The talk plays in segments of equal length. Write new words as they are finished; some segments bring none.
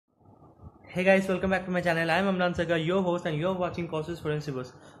Hey guys, welcome back to my channel. I am Amlan Saga, your host and you're watching CAUSIS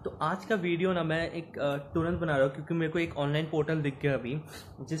FORENSIBUS। तो आज का video ना मैं एक तुरंत बना रहा हूँ क्योंकि मेरे को एक ऑनलाइन पोर्टल दिख गया अभी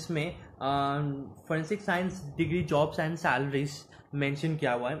जिसमें forensic science degree jobs and salaries mention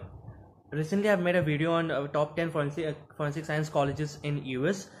किया हुआ है। Recently I've made a video on top 10 forensic science colleges in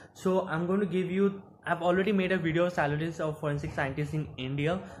US. So I'm going to give you, I've already made a video of salaries of forensic scientists in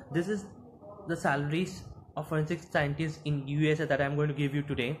India. This is the salaries of forensic scientists in USA that I'm going to give you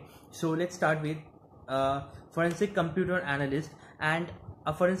today. So let's start with forensic computer analyst, and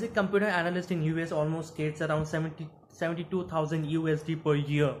a forensic computer analyst in US almost gets around 72,000 USD per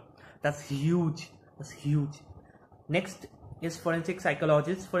year. That's huge. That's huge. Next is forensic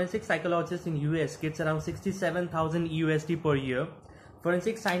psychologist. Forensic psychologist in US gets around 67,000 USD per year.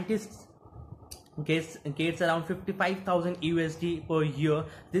 Forensic scientists gets around 55,000 USD per year.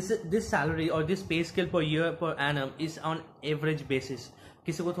 This salary or this pay scale per year per annum is on average basis.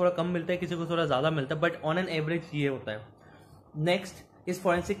 किसी को थोड़ा कम मिलता है, किसी को थोड़ा ज़्यादा मिलता है, but on an average ये होता है. Next is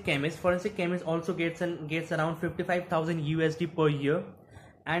forensic chemist. Forensic chemist also gets around 55,000 USD per year.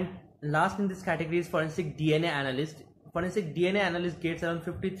 And last in this category is forensic DNA analyst. Forensic DNA analyst gets around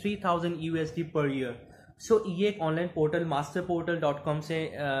 53,000 USD per year. So ये एक online portal masterportal.com से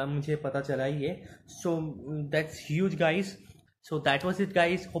मुझे पता चला ये. So that's huge guys. So that was it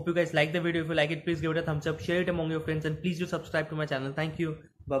guys. Hope you guys like the video. If you like it, please give it a thumbs up, share it among your friends, and please do subscribe to my channel. Thank you.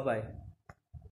 Bye bye.